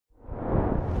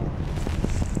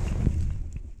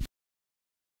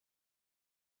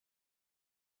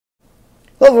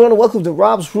Hello everyone and welcome to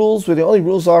Rob's Rules, where the only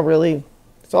rules are really,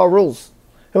 it's all rules.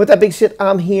 And with that being said,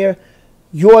 I'm here,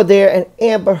 you're there, and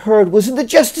Amber Heard was in the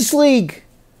Justice League.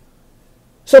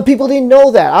 Some people didn't know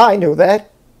that. I knew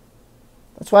that.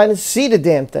 That's why I didn't see the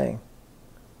damn thing.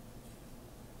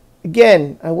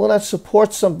 Again, I will not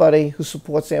support somebody who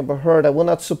supports Amber Heard. I will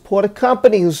not support a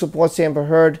company who supports Amber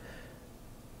Heard.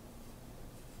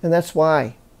 And that's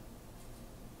why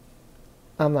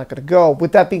I'm not going to go.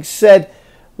 With that being said,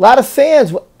 a lot of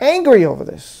fans were angry over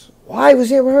this. Why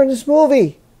was Amber Heard in this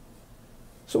movie?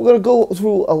 So we're going to go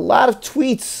through a lot of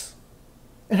tweets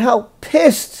and how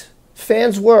pissed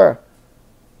fans were.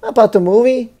 Not about the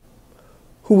movie,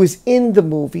 who was in the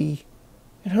movie,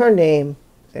 and her name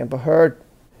is Amber Heard.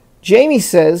 Jamie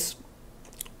says,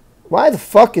 why the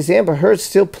fuck is Amber Heard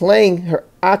still playing her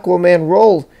Aquaman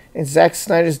role in Zack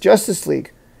Snyder's Justice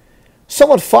League?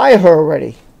 Someone fire her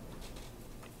already.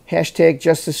 Hashtag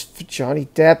justice for Johnny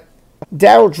Depp.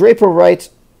 Daryl Draper writes,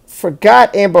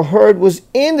 forgot Amber Heard was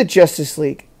in the Justice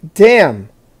League. Damn.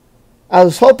 I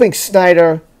was hoping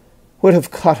Snyder would have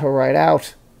cut her right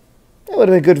out. That would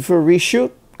have been good for a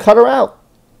reshoot. Cut her out.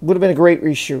 Would have been a great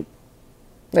reshoot.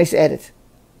 Nice edit.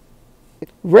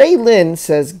 Ray Lynn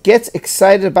says, gets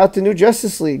excited about the new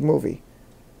Justice League movie.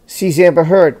 Sees Amber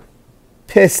Heard.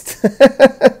 Pissed.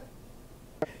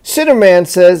 Sitterman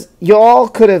says, y'all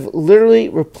could have literally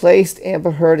replaced Amber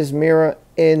Heard as Mera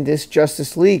in this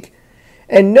Justice League,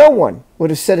 and no one would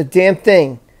have said a damn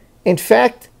thing. In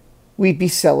fact, we'd be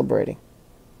celebrating.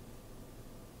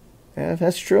 Yeah,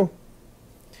 that's true.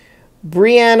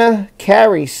 Brianna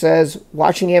Carey says,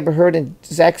 watching Amber Heard in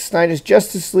Zack Snyder's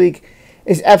Justice League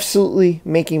is absolutely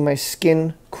making my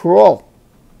skin crawl.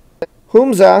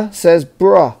 Humza says,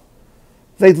 bruh,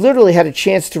 they literally had a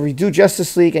chance to redo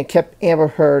Justice League and kept Amber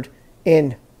Heard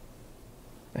in.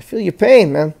 I feel your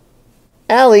pain, man.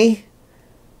 Allie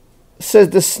says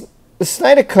the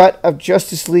Snyder cut of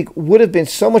Justice League would have been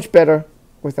so much better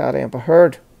without Amber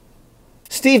Heard.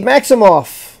 Steve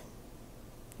Maximoff.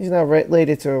 He's not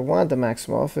related to Wanda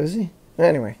Maximoff, is he?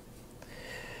 Anyway.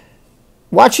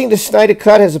 Watching the Snyder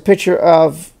cut has a picture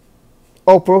of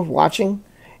Oprah watching.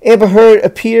 Amber Heard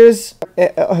appears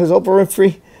as Oprah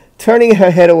Winfrey, turning her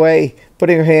head away,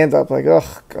 putting her hand up like,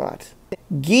 oh, God.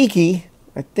 Geeky,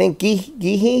 I think,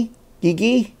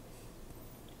 Geeky?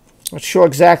 Not sure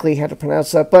exactly how to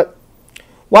pronounce that, but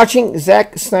watching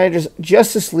Zack Snyder's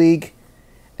Justice League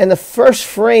and the first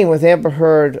frame with Amber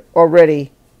Heard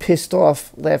already pissed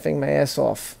off, laughing my ass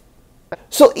off.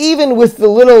 So even with the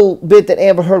little bit that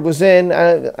Amber Heard was in,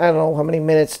 I don't know how many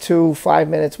minutes, 2, 5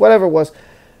 minutes, whatever it was,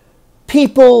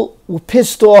 people were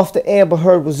pissed off that Amber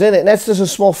Heard was in it. And that's just a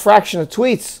small fraction of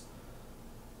tweets.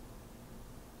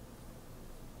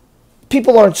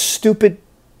 People aren't stupid.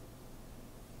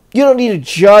 You don't need a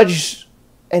judge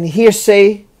and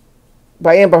hearsay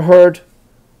by Amber Heard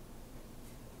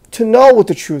to know what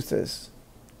the truth is.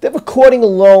 The recording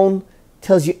alone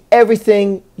tells you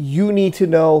everything you need to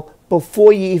know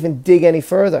before you even dig any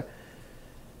further.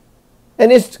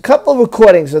 And there's a couple of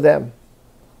recordings of them.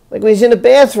 Like when he's in the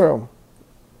bathroom.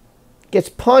 Gets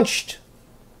punched.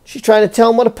 She's trying to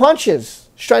tell him what a punch is.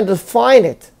 She's trying to define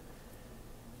it.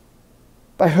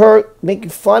 By her making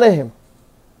fun of him.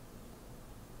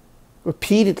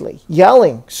 Repeatedly.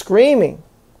 Yelling. Screaming.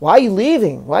 Why are you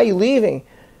leaving? Why are you leaving?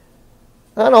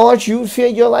 I don't know. Aren't you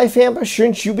fearing your life, Amber?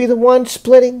 Shouldn't you be the one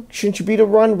splitting? Shouldn't you be the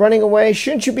one running away?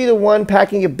 Shouldn't you be the one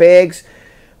packing your bags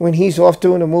when he's off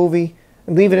doing a movie?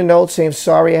 And leaving a note saying,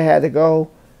 sorry I had to go.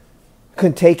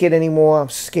 Couldn't take it anymore. I'm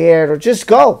scared. Or just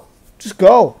go. Just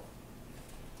go.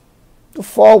 Go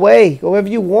far away. Go wherever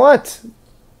you want.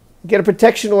 Get a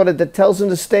protection order that tells him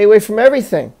to stay away from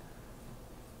everything.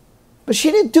 But she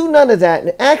didn't do none of that.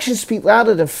 And actions speak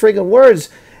louder than friggin' words.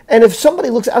 And if somebody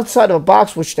looks outside of a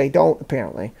box, which they don't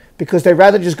apparently, because they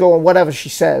rather just go on whatever she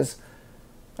says.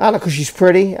 I don't know, because she's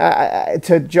pretty.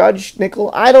 To judge Nickel,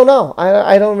 I don't know.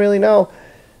 I don't really know.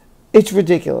 It's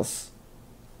ridiculous.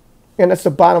 And that's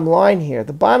the bottom line here.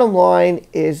 The bottom line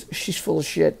is she's full of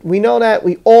shit. We know that.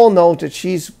 We all know that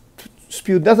she's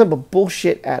spewed nothing but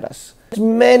bullshit at us.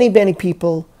 Many, many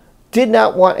people did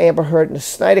not want Amber Heard in the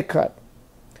Snyder cut.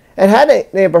 And had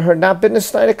Amber Heard not been in the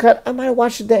Snyder cut, I might have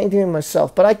watched the dang thing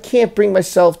myself. But I can't bring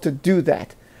myself to do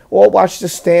that. Or watch The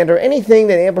Stand or anything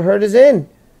that Amber Heard is in.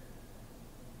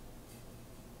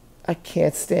 I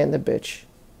can't stand the bitch.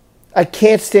 I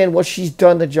can't stand what she's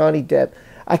done to Johnny Depp.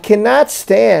 I cannot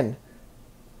stand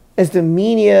as the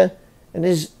media and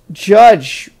this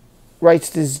judge writes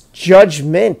this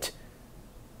judgment.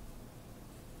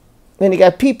 And you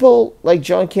got people like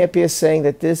John Campea saying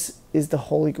that this is the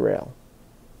Holy Grail.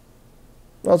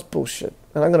 Well, it's bullshit.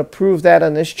 And I'm going to prove that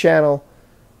on this channel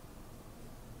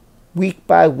week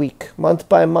by week, month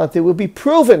by month, it will be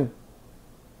proven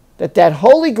that that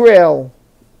holy grail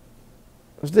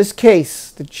of this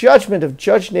case, the judgment of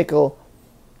Judge Nickel,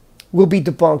 will be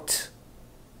debunked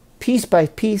piece by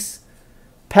piece,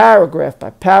 paragraph by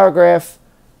paragraph.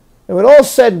 And when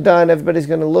all's said and done, everybody's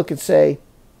going to look and say,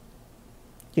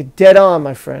 you're dead on,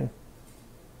 my friend.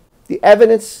 The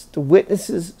evidence, the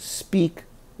witnesses speak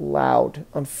loud.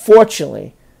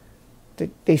 Unfortunately,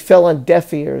 they fell on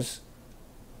deaf ears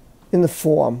in the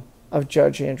form of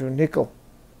Judge Andrew Nickel.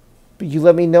 But you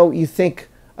let me know what you think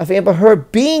of Amber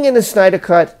Heard being in the Snyder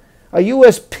Cut. Are you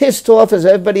as pissed off as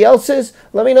everybody else is?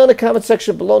 Let me know in the comment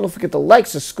section below. Don't forget to like,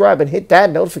 subscribe, and hit that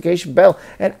notification bell.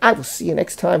 And I will see you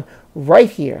next time right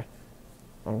here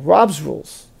on Rob's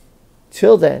Rules.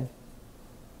 Till then,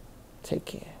 take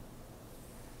care.